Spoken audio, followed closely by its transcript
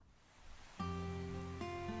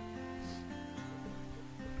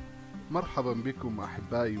مرحبا بكم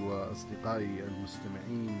أحبائي وأصدقائي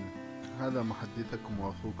المستمعين. هذا محدثكم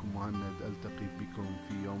وأخوكم مهند، ألتقي بكم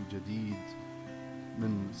في يوم جديد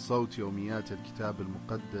من صوت يوميات الكتاب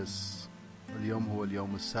المقدس. اليوم هو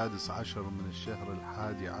اليوم 16 من الشهر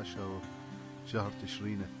 11، شهر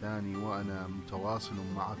تشرين الثاني، وأنا متواصل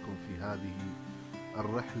معكم في هذه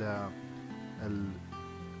الرحلة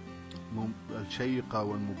الشيقة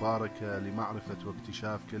والمباركة لمعرفة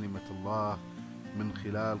واكتشاف كلمة الله من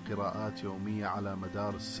خلال قراءات يومية على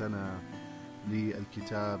مدار السنة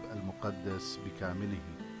للكتاب المقدس بكامله.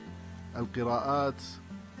 القراءات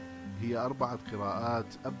هي 4 قراءات.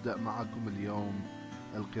 أبدأ معكم اليوم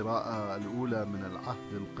القراءة الأولى من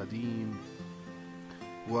العهد القديم،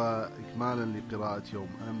 وإكمالا لقراءة يوم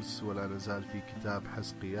أمس، ولا نزال في كتاب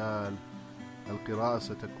حزقيال. القراءة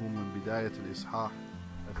ستكون من بداية الإصحاح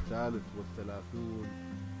 33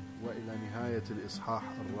 وإلى نهاية الإصحاح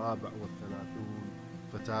 34،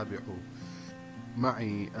 فتابعوا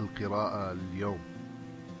معي القراءة اليوم.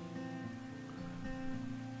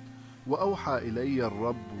 وأوحى إلي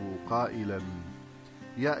الرب قائلا: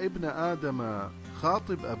 يا ابن آدم،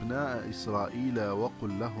 خاطب أبناء إسرائيل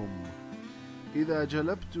وقل لهم: إذا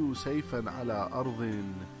جلبت سيفا على أرض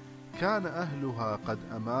كان أهلها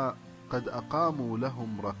قد أقاموا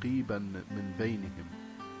لهم رقيبا من بينهم،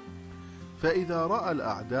 فإذا رأى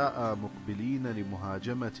الأعداء مقبلين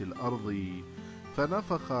لمهاجمة الأرض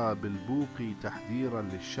فنفخ بالبوق تحذيرا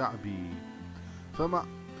للشعب،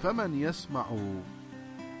 فمن يسمع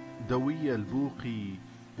دوي البوق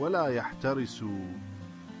ولا يحترس،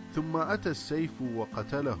 ثم أتى السيف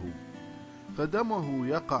وقتله، فدمه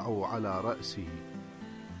يقع على رأسه،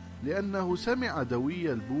 لأنه سمع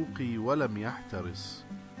دوي البوق ولم يحترس،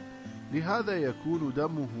 لهذا يكون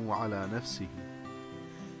دمه على نفسه،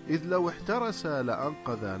 إذ لو احترس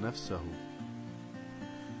لأنقذ نفسه.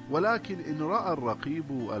 ولكن إن رأى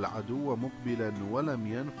الرقيب العدو مقبلا ولم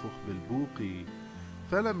ينفخ بالبوق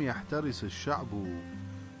فلم يحترس الشعب،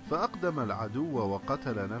 فأقدم العدو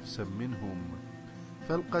وقتل نفسا منهم،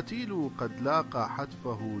 فالقتيل قد لاقى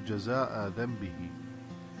حتفه جزاء ذنبه،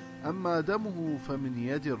 أما دمه فمن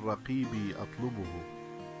يد الرقيب أطلبه.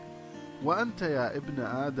 وأنت يا ابن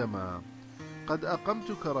آدم، قد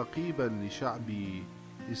أقمتك رقيبا لشعبي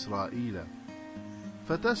إسرائيل،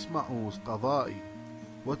 فتسمع قضائي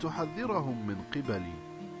وتحذرهم من قبلي.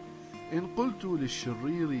 إن قلت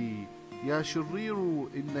للشرير: يا شرير،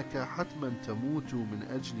 إنك حتما تموت من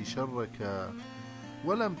أجل شرك،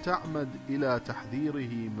 ولم تعمد إلى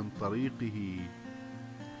تحذيره من طريقه،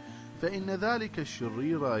 فإن ذلك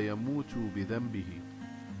الشرير يموت بذنبه،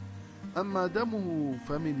 أما دمه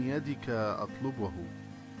فمن يدك أطلبه.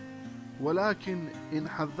 ولكن إن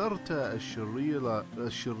حذرت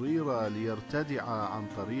الشرير ليرتدع عن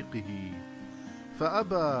طريقه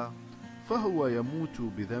فأبى، فهو يموت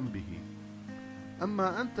بذنبه،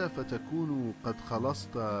 أما أنت فتكون قد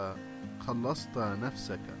خلصت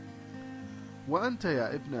نفسك. وأنت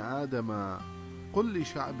يا ابن آدم، قل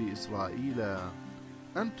لشعب إسرائيل: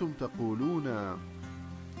 أنتم تقولون: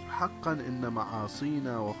 حقا إن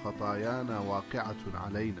معاصينا وخطايانا واقعة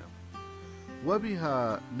علينا،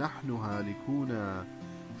 وبها نحن هالكون،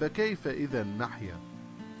 فكيف إذا نحيا؟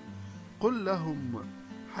 قل لهم: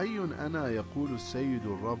 حي أنا يقول السيد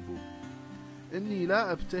الرب، إني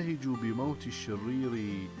لا أبتهج بموت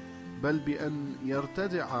الشرير، بل بأن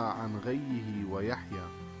يرتدع عن غيه ويحيا.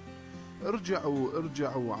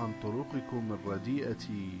 ارجعوا عن طرقكم الرديئة،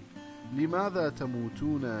 لماذا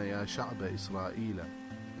تموتون يا شعب إسرائيل؟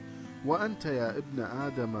 وأنت يا ابن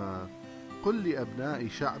آدم، قل لأبناء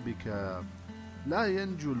شعبك: لا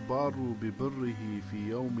ينجو البار ببره في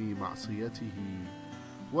يوم معصيته،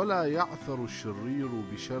 ولا يعثر الشرير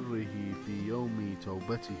بشره في يوم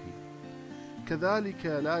توبته. كذلك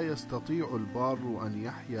لا يستطيع البار أن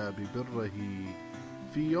يحيا ببره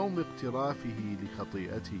في يوم اقترافه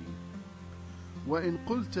لخطيئته. وإن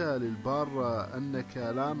قلت للبار أنك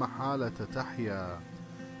لا محالة تحيا،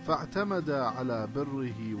 فاعتمد على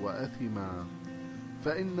بره وأثما،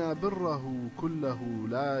 فإن بره كله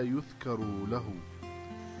لا يذكر له،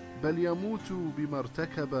 بل يموت بما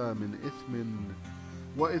ارتكب من إثم.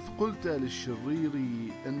 وإذ قلت للشرير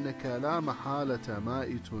إنك لا محالة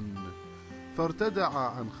مائت، فارتدع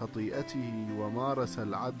عن خطيئته ومارس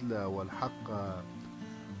العدل والحق،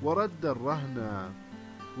 ورد الرهن،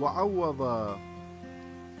 وعوض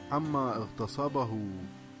عما اغتصبه،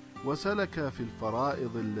 وسلك في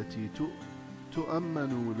الفرائض التي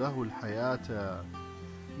تؤمن له الحياة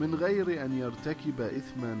من غير أن يرتكب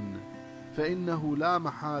إثما، فإنه لا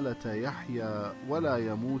محالة يحيا ولا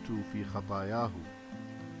يموت في خطاياه،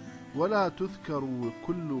 ولا تذكر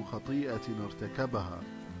كل خطيئة ارتكبها،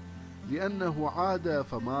 لأنه عاد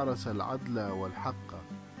فمارس العدل والحق،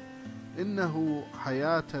 إنه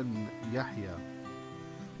حياة يحيا.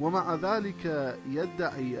 ومع ذلك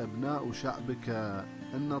يدعي أبناء شعبك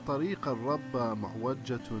أن طريق الرب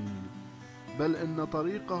معوجة، بل إن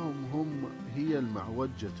طريقهم هم هي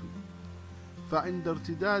المعوجة. فعند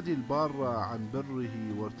ارتداد البار عن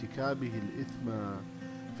بره وارتكابه الإثم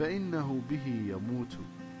فإنه به يموت،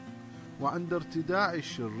 وعند ارتداع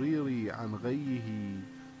الشرير عن غيه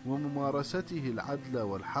وممارسته العدل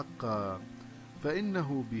والحق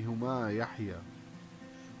فإنه بهما يحيا.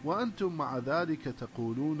 وأنتم مع ذلك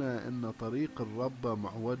تقولون إن طريق الرب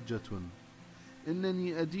معوجة.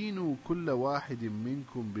 إنني أدين كل واحد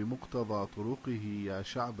منكم بمقتضى طرقه يا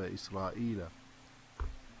شعب إسرائيل.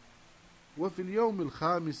 وفي اليوم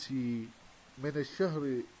 5 من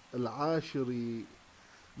الشهر 10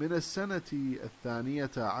 من السنة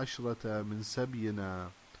 12 من سبينا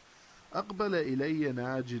أقبل إلي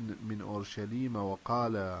ناج من أورشليم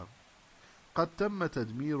وقال: قد تم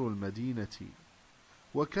تدمير المدينة،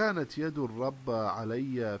 وكانت يد الرب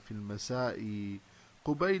علي في المساء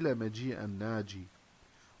قبيل مجيء الناجي،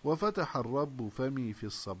 وفتح الرب فمي في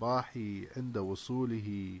الصباح عند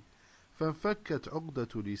وصوله، فانفكت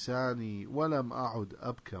عقدة لساني ولم أعد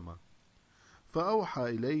أبكم. فأوحى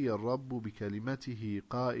إلي الرب بكلمته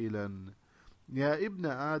قائلا: يا ابن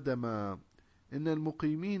آدم، إن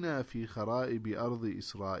المقيمين في خرائب أرض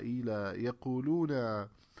إسرائيل يقولون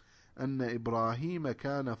أن إبراهيم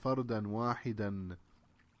كان فردا واحدا،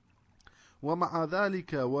 ومع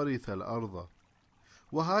ذلك ورث الأرض،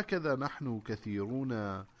 وهكذا نحن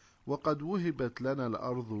كثيرون، وقد وهبت لنا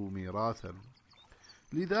الأرض ميراثا.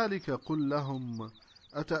 لذلك قل لهم: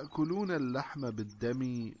 أتأكلون اللحم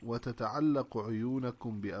بالدم، وتتعلق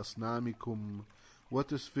عيونكم بأصنامكم،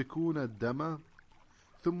 وتسفكون الدم،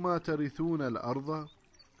 ثم ترثون الأرض؟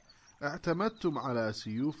 اعتمدتم على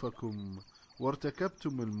سيوفكم،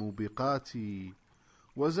 وارتكبتم الموبقات،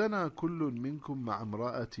 وزنى كل منكم مع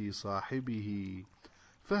امرأة صاحبه،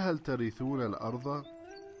 فهل ترثون الأرض؟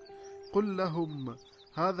 قل لهم: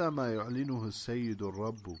 هذا ما يعلنه السيد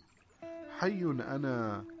الرب: حي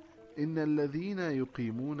أنا، إن الذين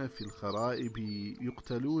يقيمون في الخرائب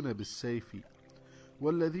يقتلون بالسيف،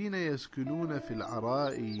 والذين يسكنون في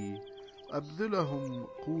العراء أبذلهم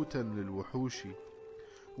قوتا للوحوش،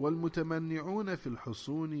 والمتمنعون في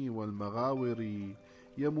الحصون والمغاور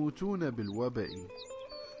يموتون بالوبأ.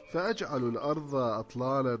 فأجعل الأرض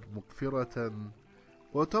أطلالا مقفرة،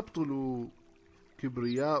 وتبطل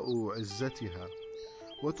كبرياء عزتها،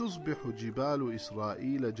 وتصبح جبال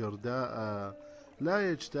إسرائيل جرداء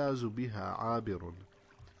لا يجتاز بها عابر.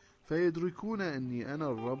 فيدركون أني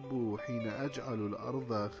أنا الرب حين أجعل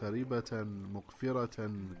الأرض خربة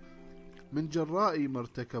مقفرة من جراء ما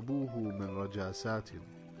ارتكبوه من رجاسات.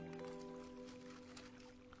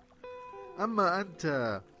 أما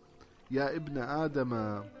أنت يا ابن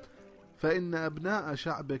آدم، فإن أبناء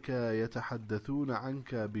شعبك يتحدثون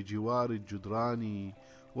عنك بجوار الجدران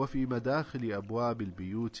وفي مداخل أبواب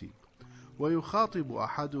البيوت، ويخاطب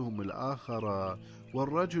أحدهم الآخر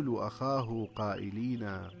والرجل أخاه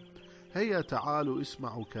قائلين: هيا تعالوا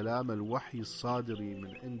اسمعوا كلام الوحي الصادر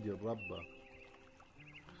من عند الرب.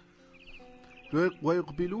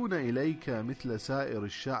 ويقبلون إليك مثل سائر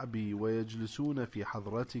الشعب، ويجلسون في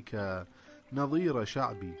حضرتك نظير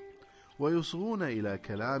شعبي، ويصغون إلى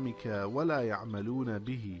كلامك ولا يعملون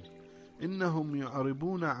به. إنهم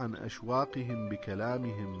يعربون عن أشواقهم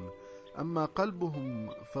بكلامهم، أما قلبهم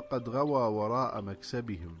فقد غوى وراء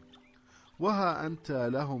مكسبهم. وها أنت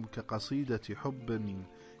لهم كقصيدة حب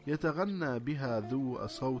يتغنى بها ذو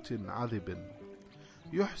صوت عذب،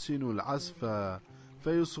 يحسن العزف،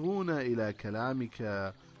 فيصغون إلى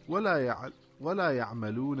كلامك ولا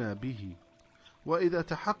يعملون به. وإذا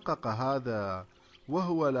تحقق هذا،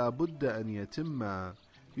 وهو لا بد أن يتم،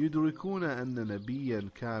 يدركون أن نبيا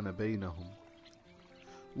كان بينهم.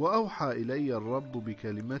 وأوحى إلي الرب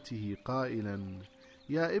بكلمته قائلا: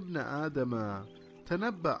 يا ابن آدم،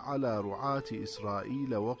 تنبأ على رعاة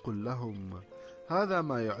إسرائيل وقل لهم: هذا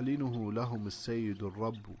ما يعلنه لهم السيد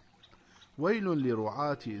الرب: ويل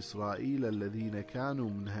لرعاة إسرائيل الذين كانوا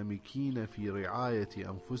منهمكين في رعاية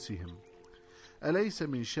أنفسهم. أليس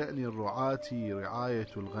من شأن الرعاة رعاية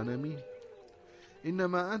الغنم؟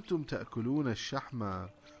 إنما أنتم تأكلون الشحم،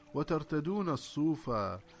 وترتدون الصوف،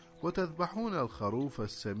 وتذبحون الخروف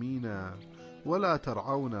السمين، ولا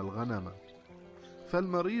ترعون الغنم.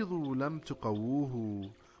 فالمريض لم تقووه،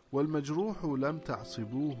 والمجروح لم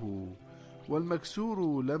تعصبوه،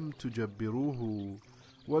 والمكسور لم تجبروه،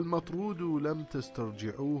 والمطرود لم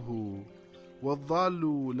تسترجعوه، والضال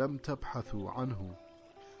لم تبحثوا عنه،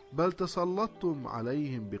 بل تسلطتم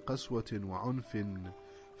عليهم بقسوة وعنف،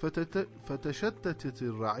 فتشتتت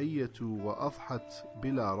الرعية وأضحت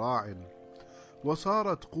بلا راع،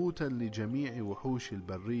 وصارت قوتا لجميع وحوش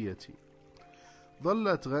البرية.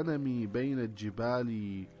 ظلت غنمي بين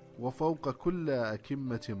الجبال وفوق كل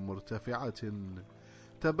أكمة مرتفعة،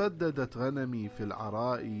 تبددت غنمي في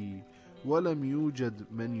العراء، ولم يوجد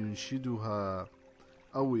من ينشدها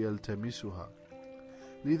أو يلتمسها.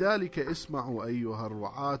 لذلك اسمعوا أيها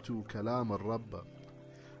الرعاة كلام الرب: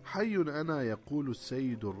 حي أنا يقول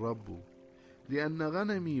السيد الرب، لأن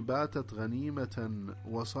غنمي باتت غنيمة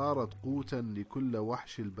وصارت قوتا لكل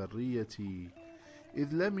وحش البرية،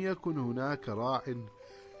 إذ لم يكن هناك راع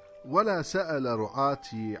ولا سأل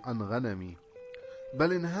رعاتي عن غنمي،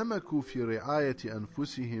 بل انهمكوا في رعاية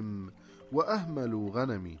أنفسهم وأهملوا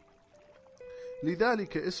غنمي.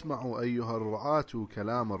 لذلك اسمعوا أيها الرعاة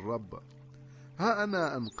كلام الرب: ها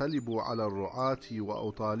أنا أنقلب على الرعاة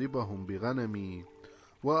وأطالبهم بغنمي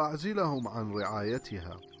وأعزلهم عن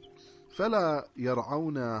رعايتها، فلا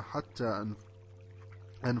يرعون حتى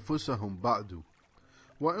أنفسهم بعد،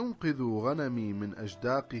 وأنقذوا غنمي من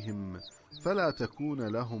أجداقهم فلا تكون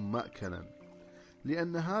لهم مأكلا،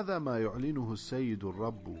 لأن هذا ما يعلنه السيد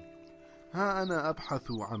الرب: ها أنا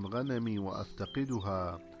أبحث عن غنمي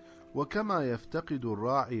وأفتقدها، وكما يفتقد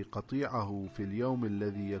الراعي قطيعه في اليوم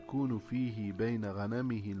الذي يكون فيه بين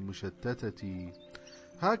غنمه المشتتة،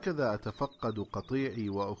 هكذا أتفقد قطيعي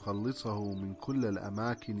وأخلصه من كل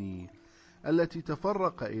الأماكن التي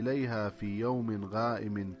تفرق إليها في يوم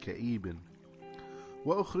غائم كئيب،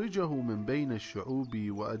 وأخرجه من بين الشعوب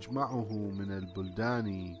وأجمعه من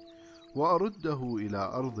البلدان، وأرده إلى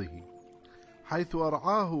أرضه، حيث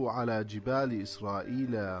أرعاه على جبال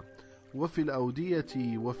إسرائيل وفي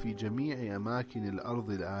الأودية وفي جميع أماكن الأرض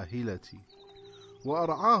الآهلة،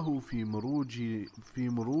 وأرعاه في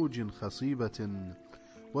مروج خصيبة،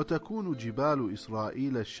 وتكون جبال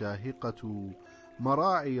إسرائيل الشاهقة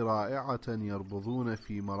مراعي رائعة يربضون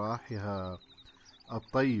في مراحها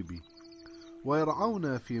الطيب،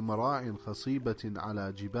 ويرعون في مراع خصيبة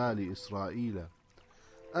على جبال إسرائيل.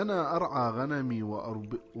 أنا أرعى غنمي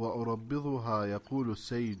وأربضها يقول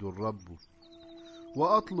السيد الرب،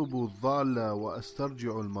 وأطلب الضال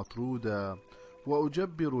وأسترجع المطرود،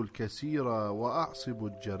 وأجبر الكثير وأعصب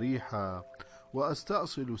الجريح،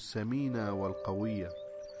 وأستأصل السمين والقوي،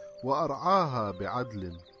 وأرعاها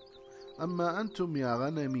بعدل. أما أنتم يا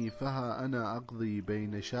غنمي فها أنا أقضي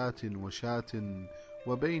بين شاة وشاة،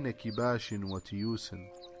 وبين كباش وتيوس.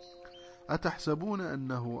 أتحسبون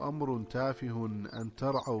أنه أمر تافه أن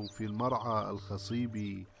ترعوا في المرعى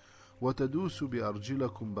الخصيب وتدوسوا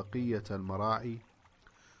بأرجلكم بقية المراعي،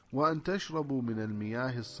 وأن تشربوا من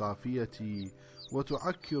المياه الصافية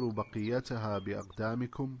وتعكروا بقيتها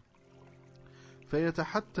بأقدامكم؟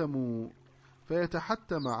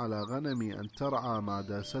 فيتحتم على غنمي أن ترعى ما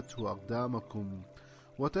داسته أقدامكم،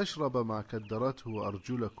 وتشرب ما كدرته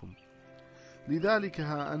أرجلكم. لذلك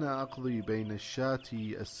ها أنا أقضي بين الشاة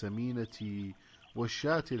السمينة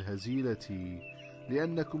والشاة الهزيلة،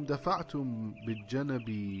 لأنكم دفعتم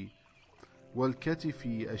بالجنب والكتف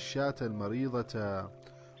الشاة المريضة،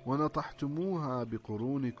 ونطحتموها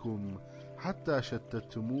بقرونكم حتى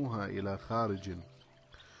شتتموها إلى خارج.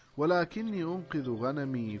 ولكني أنقذ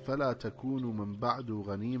غنمي فلا تكون من بعد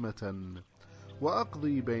غنيمة،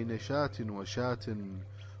 وأقضي بين شاة وشاة،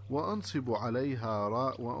 وأنصب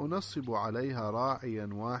عليها راعيا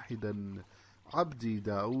واحدا، عبدي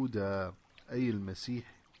داود أي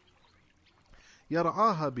المسيح،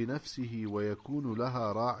 يرعاها بنفسه ويكون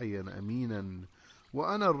لها راعيا أمينا،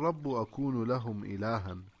 وأنا الرب أكون لهم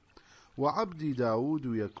إلها، وعبدي داود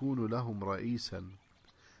يكون لهم رئيسا.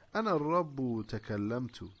 أنا الرب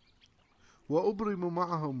تكلمت، وأبرم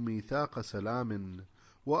معهم ميثاق سلام،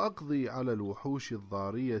 وأقضي على الوحوش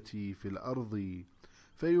الضارية في الأرض،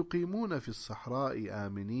 فيقيمون في الصحراء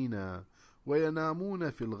آمنين، وينامون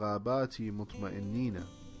في الغابات مطمئنين،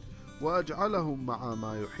 وأجعلهم مع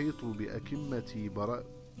ما يحيط بأكمة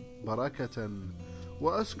بركة،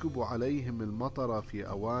 وأسكب عليهم المطر في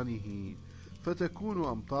أوانه، فتكون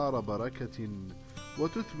أمطار بركة،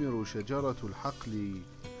 وتثمر شجرة الحقل،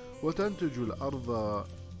 وتنتج الأرض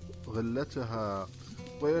غلتها،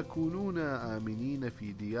 ويكونون آمنين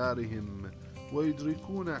في ديارهم،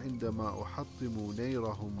 ويدركون عندما أحطم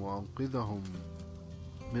نيرهم وأنقذهم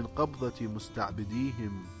من قبضة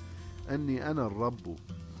مستعبديهم أني أنا الرب.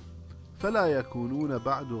 فلا يكونون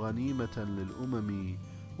بعد غنيمة للأمم،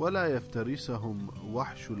 ولا يفترسهم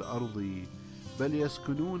وحش الأرض، بل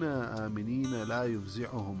يسكنون آمنين لا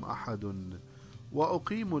يفزعهم أحد.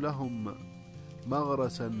 وأقيم لهم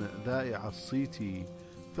مغرسا ذائع الصيت،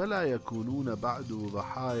 فلا يكونون بعد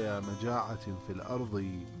ضحايا مجاعة في الأرض.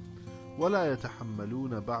 ولا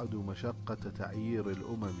يتحملون بعد مشقة تعيير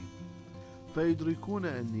الأمم، فيدركون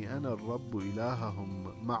أني أنا الرب إلههم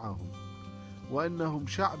معهم، وأنهم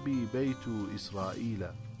شعبي بيت إسرائيل،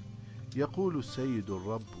 يقول السيد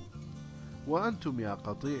الرب. وأنتم يا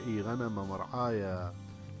قطيعي غنم مرعايا،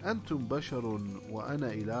 أنتم بشر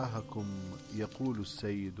وأنا إلهكم، يقول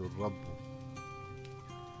السيد الرب.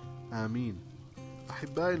 آمين.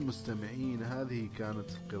 أحبائي المستمعين، هذه كانت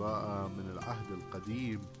قراءة من العهد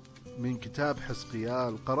القديم من كتاب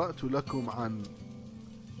حزقيال. قرأت لكم عن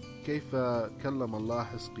كيف كلم الله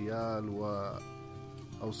حزقيال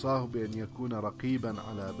وأوصاه بأن يكون رقيبا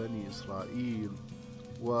على بني إسرائيل،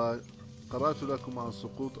 وقرأت لكم عن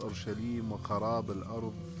سقوط أورشليم وخراب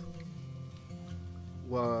الأرض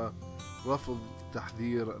ورفض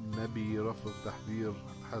تحذير النبي، رفض تحذير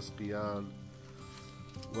حزقيال،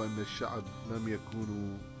 وأن الشعب لم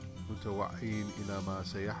يكونوا متوعين إلى ما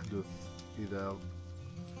سيحدث إذا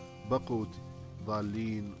بقوا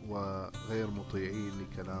ضالين وغير مطيعين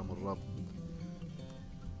لكلام الرب.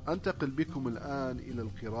 أنتقل بكم الآن إلى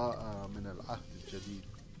القراءة من العهد الجديد.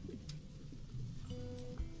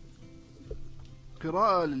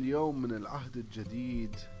 قراءة لليوم من العهد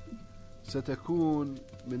الجديد ستكون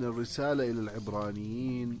من الرسالة إلى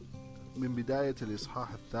العبرانيين من بداية الإصحاح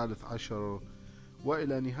 13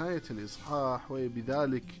 وإلى نهاية الإصحاح،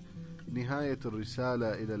 وبذلك نهاية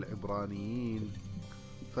الرسالة إلى العبرانيين.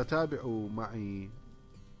 فتابعوا معي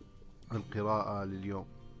القراءة لليوم.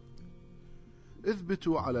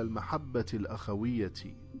 اثبتوا على المحبة الأخوية،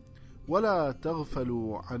 ولا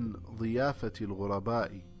تغفلوا عن ضيافة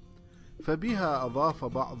الغرباء، فبها أضاف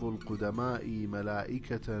بعض القدماء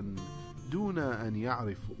ملائكة دون أن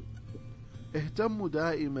يعرفوا. اهتموا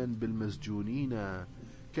دائما بالمسجونين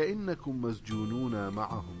كأنكم مسجونون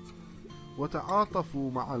معهم،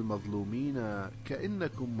 وتعاطفوا مع المظلومين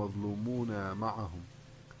كأنكم مظلومون معهم.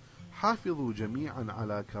 حافظوا جميعا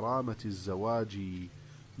على كرامة الزواج،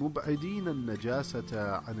 مبعدين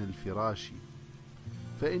النجاسة عن الفراش،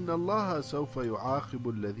 فإن الله سوف يعاقب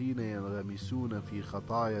الذين ينغمسون في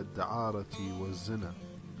خطايا الدعارة والزنا.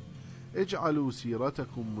 اجعلوا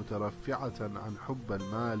سيرتكم مترفعة عن حب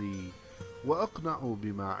المال، وأقنعوا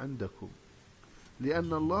بما عندكم،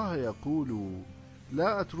 لأن الله يقول: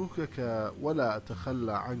 لا أتركك ولا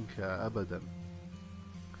أتخلى عنك أبدا.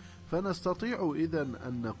 فنستطيع إذن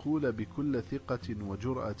أن نقول بكل ثقة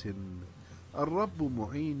وجرأة: الرب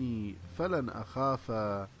معيني، فلن أخاف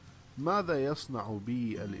ماذا يصنع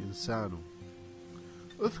بي الإنسان.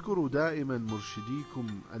 اذكروا دائما مرشديكم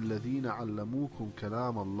الذين علموكم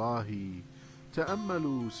كلام الله،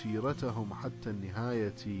 تأملوا سيرتهم حتى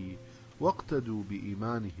النهاية، واقتدوا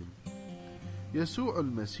بإيمانهم. يسوع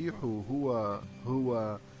المسيح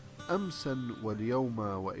هو أمسا واليوم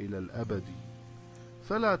وإلى الأبد.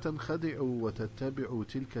 فلا تنخدعوا وتتبعوا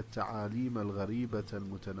تلك التعاليم الغريبة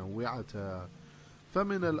المتنوعة،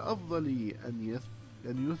 فمن الأفضل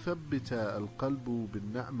أن يثبت القلب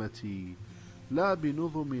بالنعمة لا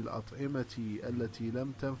بنظم الأطعمة التي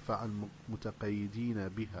لم تنفع المتقيدين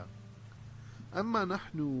بها. أما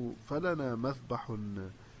نحن فلنا مذبح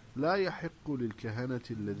لا يحق للكهنة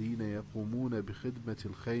الذين يقومون بخدمة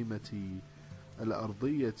الخيمة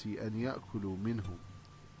الأرضية أن يأكلوا منه.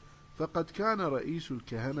 فقد كان رئيس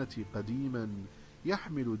الكهنة قديما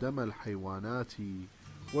يحمل دم الحيوانات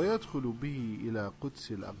ويدخل به إلى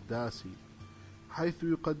قدس الأقداس، حيث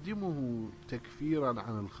يقدمه تكفيرا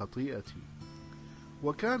عن الخطيئة.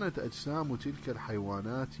 وكانت أجسام تلك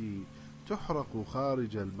الحيوانات تحرق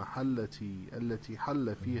خارج المحلة التي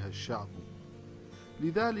حل فيها الشعب.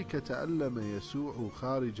 لذلك تألم يسوع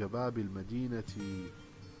خارج باب المدينة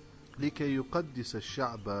لكي يقدس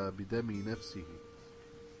الشعب بدم نفسه.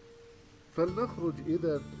 فلنخرج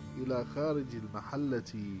إذن إلى خارج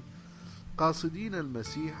المحلة قاصدين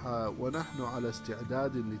المسيح، ونحن على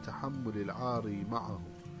استعداد لتحمل العار معه.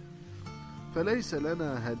 فليس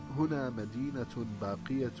لنا هنا مدينة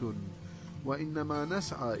باقية، وإنما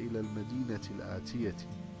نسعى إلى المدينة الآتية.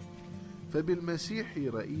 فبالمسيح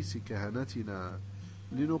رئيس كهنتنا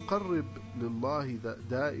لنقرب لله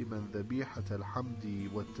دائما ذبيحة الحمد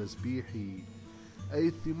والتسبيح، أي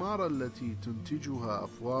الثمار التي تنتجها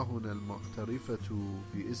أفواهنا المعترفة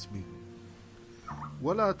باسمه.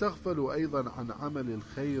 ولا تغفلوا أيضا عن عمل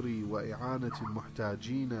الخير وإعانة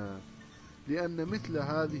المحتاجين، لأن مثل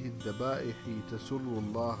هذه الذبائح تسر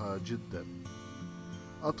الله جدا.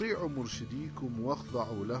 أطيعوا مرشديكم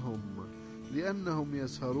واخضعوا لهم، لأنهم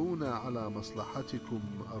يسهرون على مصلحتكم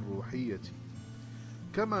الروحية،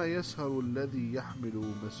 كما يسهر الذي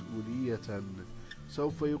يحمل مسؤولية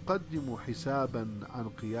سوف يقدم حسابا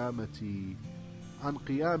عن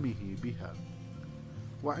قيامه بها.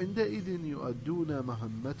 وعندئذ يؤدون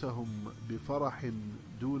مهمتهم بفرح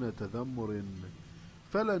دون تذمر،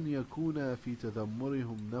 فلن يكون في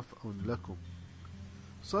تذمرهم نفع لكم.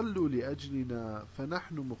 صلوا لأجلنا،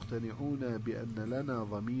 فنحن مقتنعون بأن لنا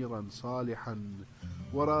ضميرا صالحا،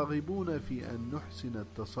 وراغبون في أن نحسن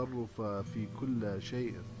التصرف في كل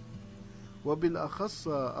شيء، وبالأخص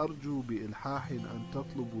أرجو بإلحاح أن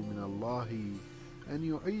تطلبوا من الله أن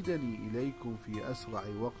يعيدني إليكم في أسرع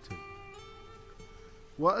وقت.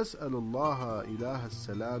 وأسأل الله إله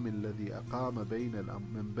السلام الذي أقام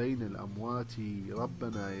من بين الأموات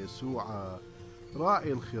ربنا يسوع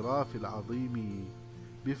راعي الخراف العظيم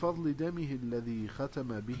بفضل دمه الذي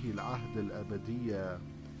ختم به العهد الأبدي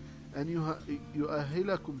أن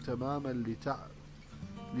يؤهلكم تماما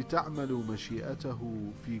لتعملوا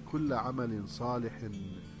مشيئته في كل عمل صالح،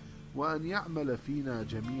 وأن يعمل فينا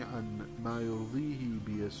جميعا ما يرضيه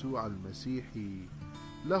بيسوع المسيح،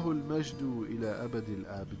 له المجد إلى أبد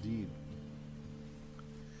الآبدين.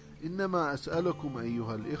 إنما أسألكم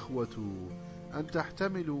أيها الإخوة أن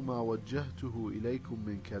تحتملوا ما وجهته إليكم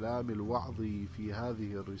من كلام الوعظ في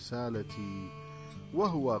هذه الرسالة،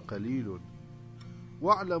 وهو قليل.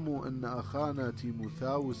 واعلموا أن أخانا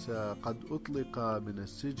تيموثاوس قد أطلق من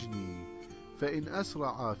السجن، فإن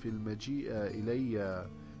أسرع في المجيء إلي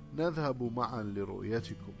نذهب معا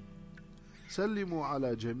لرؤيتكم. سلموا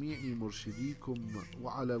على جميع مرشديكم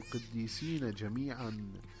وعلى القديسين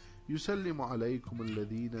جميعا. يسلم عليكم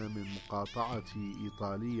الذين من مقاطعة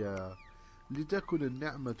إيطاليا، لتكن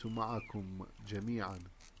النعمة معكم جميعا.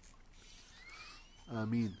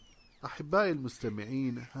 آمين. أحبائي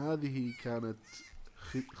المستمعين، هذه كانت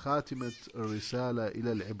خاتمة الرسالة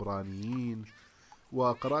إلى العبرانيين،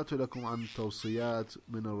 وقرأت لكم عن توصيات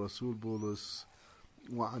من الرسول بولس،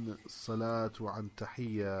 وعن الصلاة، وعن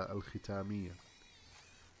تحية الختامية.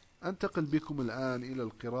 أنتقل بكم الآن إلى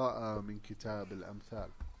القراءة من كتاب الأمثال.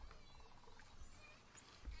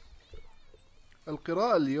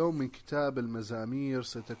 القراءة اليوم من كتاب المزامير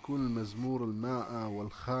ستكون المزمور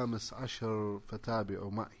 115،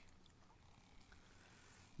 فتابعوا معي.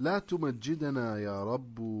 لا تمجدنا يا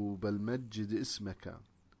رب، بل مجد اسمك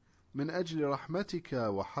من أجل رحمتك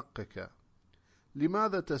وحقك.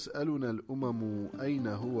 لماذا تسألنا الأمم أين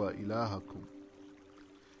هو إلهكم؟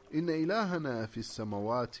 إن إلهنا في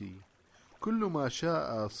السماوات، كل ما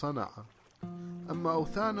شاء صنع. أما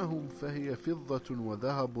أوثانهم فهي فضة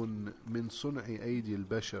وذهب من صنع أيدي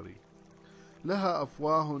البشر. لها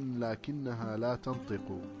أفواه لكنها لا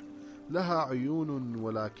تنطق، لها عيون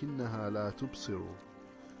ولكنها لا تبصر،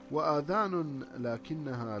 وآذان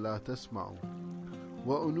لكنها لا تسمع،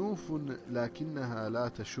 وأنوف لكنها لا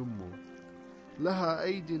تشم. لها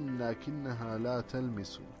أيد لكنها لا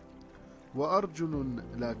تلمس، وأرجل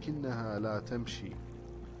لكنها لا تمشي،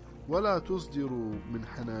 ولا تصدر من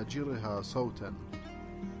حناجرها صوتا.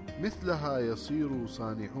 مثلها يصير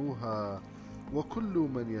صانعوها وكل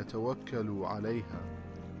من يتوكل عليها.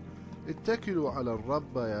 اتكلوا على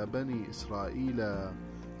الرب يا بني إسرائيل،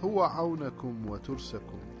 هو عونكم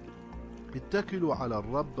وترسكم. اتكلوا على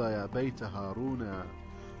الرب يا بيت هارون،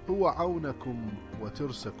 هو عونكم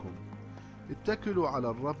وترسكم. اتكلوا على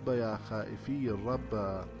الرب يا خائفي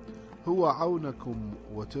الرب، هو عونكم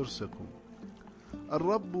وترسكم.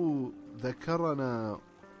 الرب ذكرنا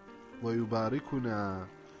ويباركنا،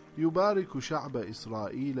 يبارك شعب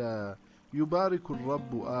إسرائيل، يبارك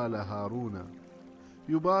الرب آل هارون،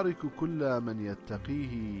 يبارك كل من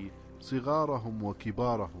يتقيه، صغارهم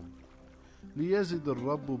وكبارهم. ليزد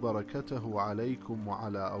الرب بركته عليكم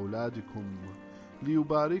وعلى أولادكم،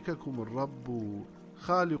 ليبارككم الرب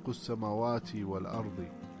خالق السماوات والأرض.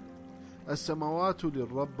 السماوات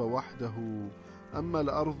للرب وحده، أما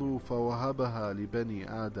الأرض فوهبها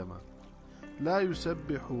لبني آدم. لا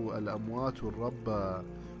يسبح الأموات الرب،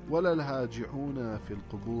 ولا الهاجعون في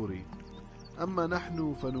القبور. أما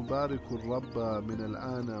نحن فنبارك الرب من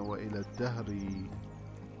الآن وإلى الدهر.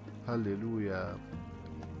 هللويا.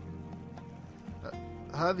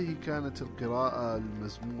 هذه كانت القراءة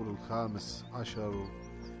للمزمور 15.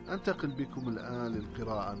 أنتقل بكم الآن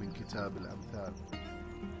للقراءة من كتاب الأمثال.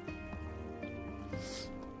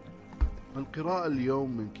 القراءة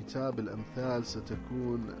اليوم من كتاب الأمثال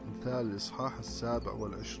ستكون أمثال الإصحاح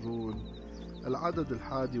 27، العدد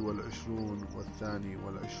 21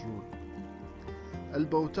 و22.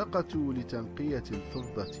 البوتقة لتنقية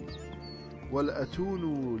الفضة،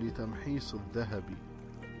 والأتون لتمحيص الذهب،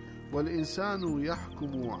 والإنسان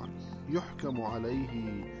يحكم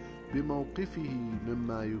عليه بموقفه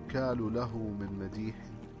مما يكال له من مديح.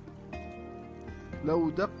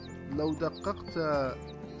 لو دققت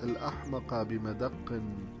الأحمق بمدق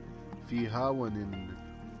في هاون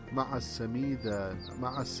مع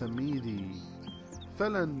السميد،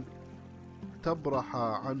 فلن تبرح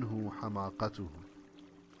عنه حماقته.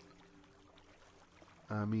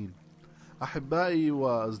 آمين. أحبائي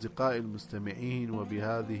وأصدقائي المستمعين،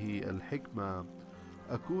 وبهذه الحكمة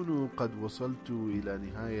أكون قد وصلت إلى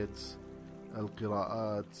نهاية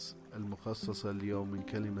القراءات المخصصة اليوم من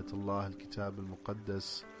كلمة الله الكتاب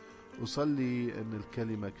المقدس. أصلي أن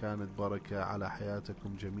الكلمة كانت بركة على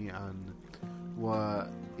حياتكم جميعا،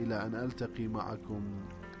 وإلى أن ألتقي معكم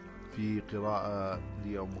في قراءة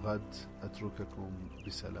ليوم غد أترككم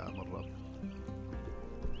بسلام الرب.